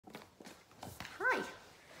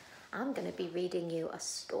I'm going to be reading you a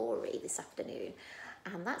story this afternoon,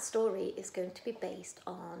 and that story is going to be based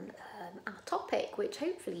on our topic, which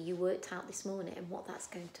hopefully you worked out this morning and what that's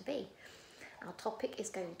going to be. Our topic is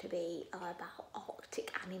going to be about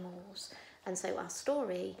Arctic animals, and so our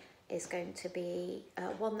story is going to be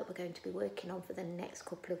one that we're going to be working on for the next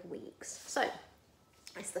couple of weeks. So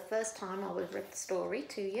it's the first time I will have read the story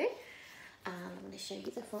to you, and I'm going to show you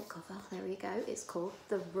the front cover. There we go. It's called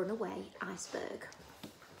The Runaway Iceberg.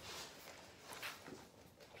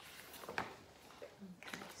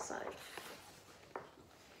 Okay, so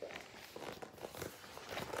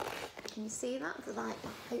can you see that? The light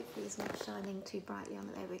hopefully is not shining too brightly on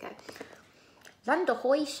it. There we go. Land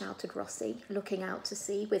ahoy, shouted Rossi, looking out to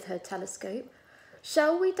sea with her telescope.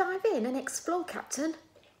 Shall we dive in and explore, Captain?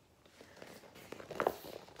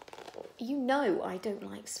 You know I don't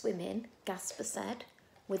like swimming, Gasper said,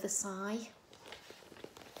 with a sigh.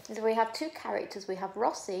 So we have two characters. We have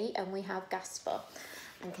Rossi and we have Gasper.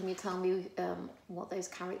 And can you tell me what those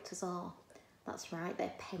characters are? That's right,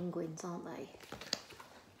 they're penguins, aren't they?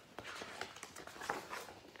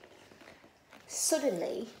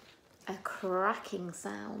 Suddenly, a cracking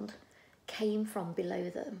sound came from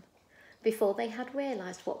below them. Before they had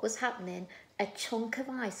realised what was happening, a chunk of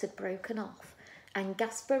ice had broken off, and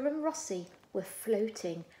Gasper and Rossi were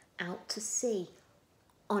floating out to sea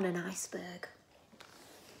on an iceberg.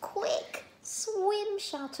 Quick, swim,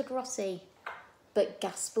 shouted Rossi. But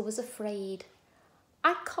Gasper was afraid.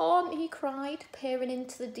 I can't, he cried, peering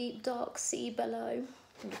into the deep, dark sea below.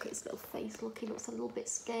 Look at his little face. Look, he looks a little bit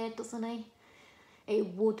scared, doesn't he? It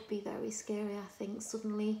would be very scary, I think,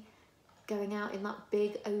 suddenly going out in that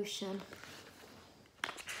big ocean.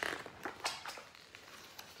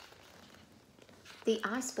 The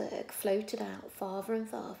iceberg floated out farther and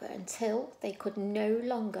farther until they could no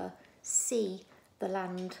longer see the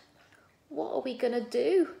land. What are we going to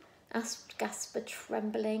do? Asked Gasper,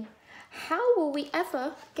 trembling. How will we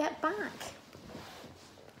ever get back?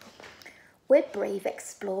 We're brave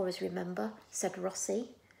explorers, remember, said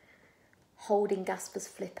Rossi, holding Gasper's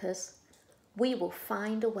flippers. We will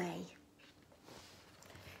find a way.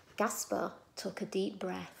 Gasper took a deep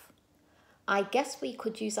breath. I guess we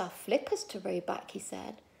could use our flippers to row back, he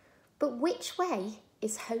said. But which way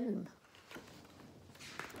is home?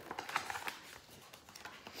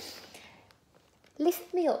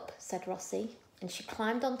 Lift me up, said Rossi, and she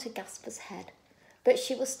climbed onto Gasper's head, but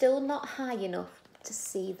she was still not high enough to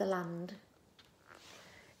see the land.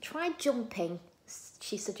 Try jumping,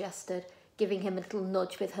 she suggested, giving him a little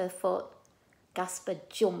nudge with her foot. Gasper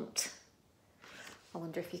jumped. I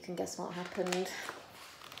wonder if you can guess what happened.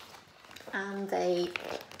 And they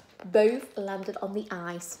both landed on the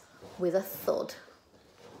ice with a thud.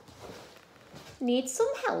 Need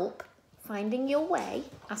some help finding your way?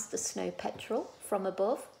 Asked the snow petrel from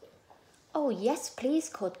above. Oh, yes, please,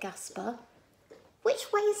 called Gasper. Which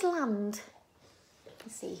way's land?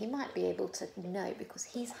 You see, he might be able to know because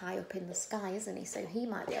he's high up in the sky, isn't he? So he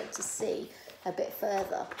might be able to see a bit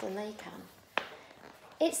further than they can.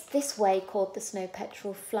 It's this way, called the snow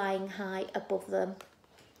petrel, flying high above them.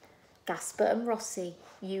 Gasper and Rossi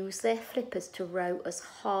used their flippers to row as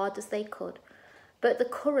hard as they could, but the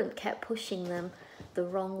current kept pushing them the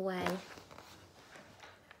wrong way.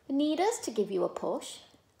 Need us to give you a push?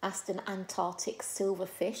 Asked an Antarctic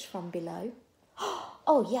silverfish from below.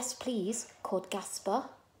 Oh, yes, please, called Gasper.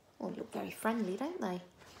 Oh, they look very friendly, don't they?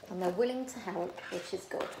 And they're willing to help, which is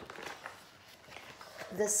good.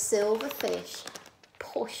 The silverfish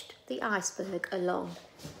pushed the iceberg along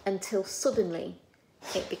until suddenly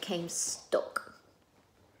it became stuck.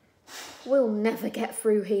 We'll never get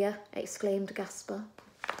through here, exclaimed Gasper.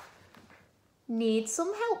 Need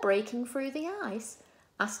some help breaking through the ice?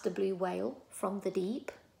 Asked a blue whale from the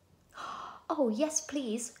deep. Oh, yes,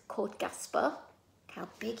 please, called Gasper. Look how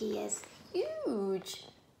big he is. Huge.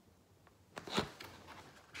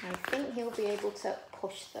 I think he'll be able to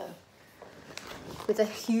push them. With a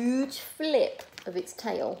huge flip of its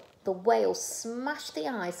tail, the whale smashed the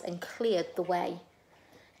ice and cleared the way.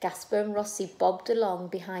 Gasper and Rossi bobbed along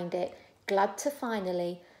behind it, glad to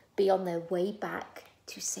finally be on their way back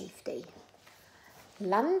to safety.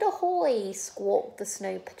 Land ahoy, squawked the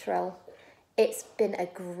snow patrol. It's been a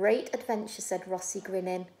great adventure, said Rossi,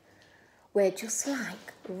 grinning. We're just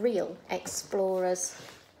like real explorers.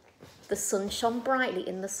 The sun shone brightly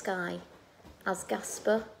in the sky as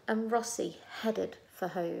Gasper and Rossi headed for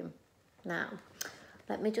home. Now,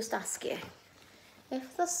 let me just ask you,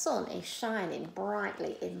 if the sun is shining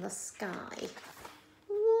brightly in the sky,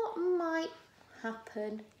 what might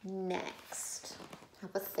happen next?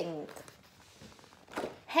 Have a think.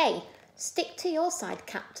 Hey, stick to your side,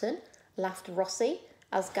 Captain, laughed Rossi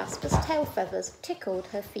as Gasper's tail feathers tickled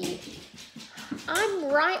her feet. I'm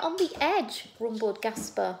right on the edge, rumbled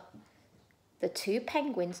Gasper. The two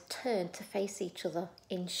penguins turned to face each other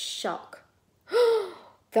in shock.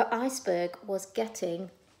 The iceberg was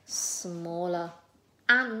getting smaller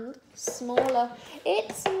and smaller.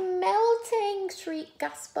 It's melting, shrieked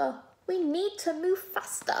Gasper. We need to move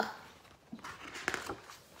faster.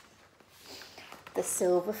 The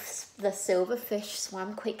silverfish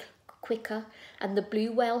swam quicker, and the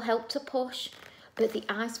blue whale helped to push, but the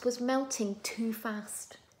ice was melting too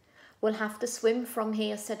fast. We'll have to swim from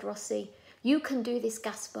here, said Rossi. You can do this,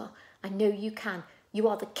 Gasper. I know you can. You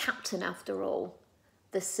are the captain after all.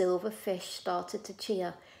 The silverfish started to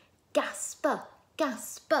cheer. Gasper,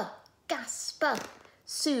 Gasper, Gasper.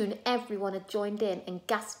 Soon everyone had joined in and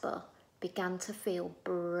Gasper began to feel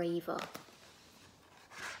braver.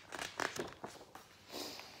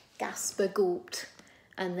 Gasper gulped,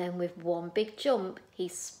 and then with one big jump, he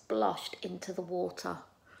splashed into the water.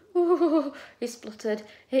 Ooh, he spluttered.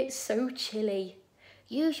 It's so chilly.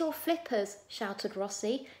 Use your flippers, shouted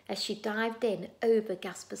Rossi as she dived in over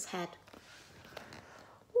Gasper's head.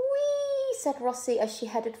 Whee, said Rossi as she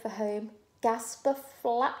headed for home. Gasper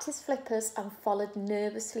flapped his flippers and followed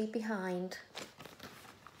nervously behind.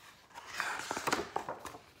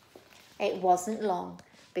 It wasn't long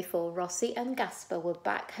before Rossi and Gasper were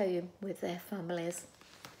back home with their families.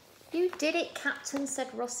 You did it, Captain, said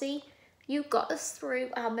Rossi. You got us through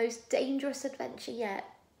our most dangerous adventure yet.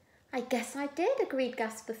 I guess I did, agreed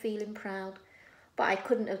Gasper, feeling proud. But I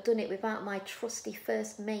couldn't have done it without my trusty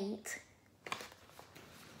first mate.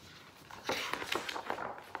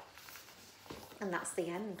 And that's the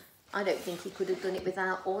end. I don't think he could have done it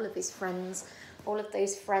without all of his friends, all of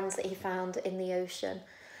those friends that he found in the ocean.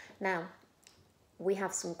 Now, we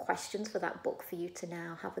have some questions for that book for you to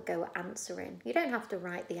now have a go at answering. You don't have to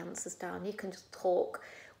write the answers down. You can just talk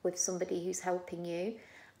with somebody who's helping you.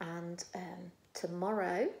 And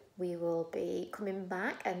tomorrow we will be coming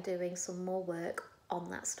back and doing some more work on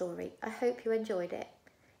that story. I hope you enjoyed it.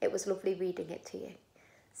 It was lovely reading it to you.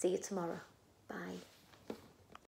 See you tomorrow. Bye.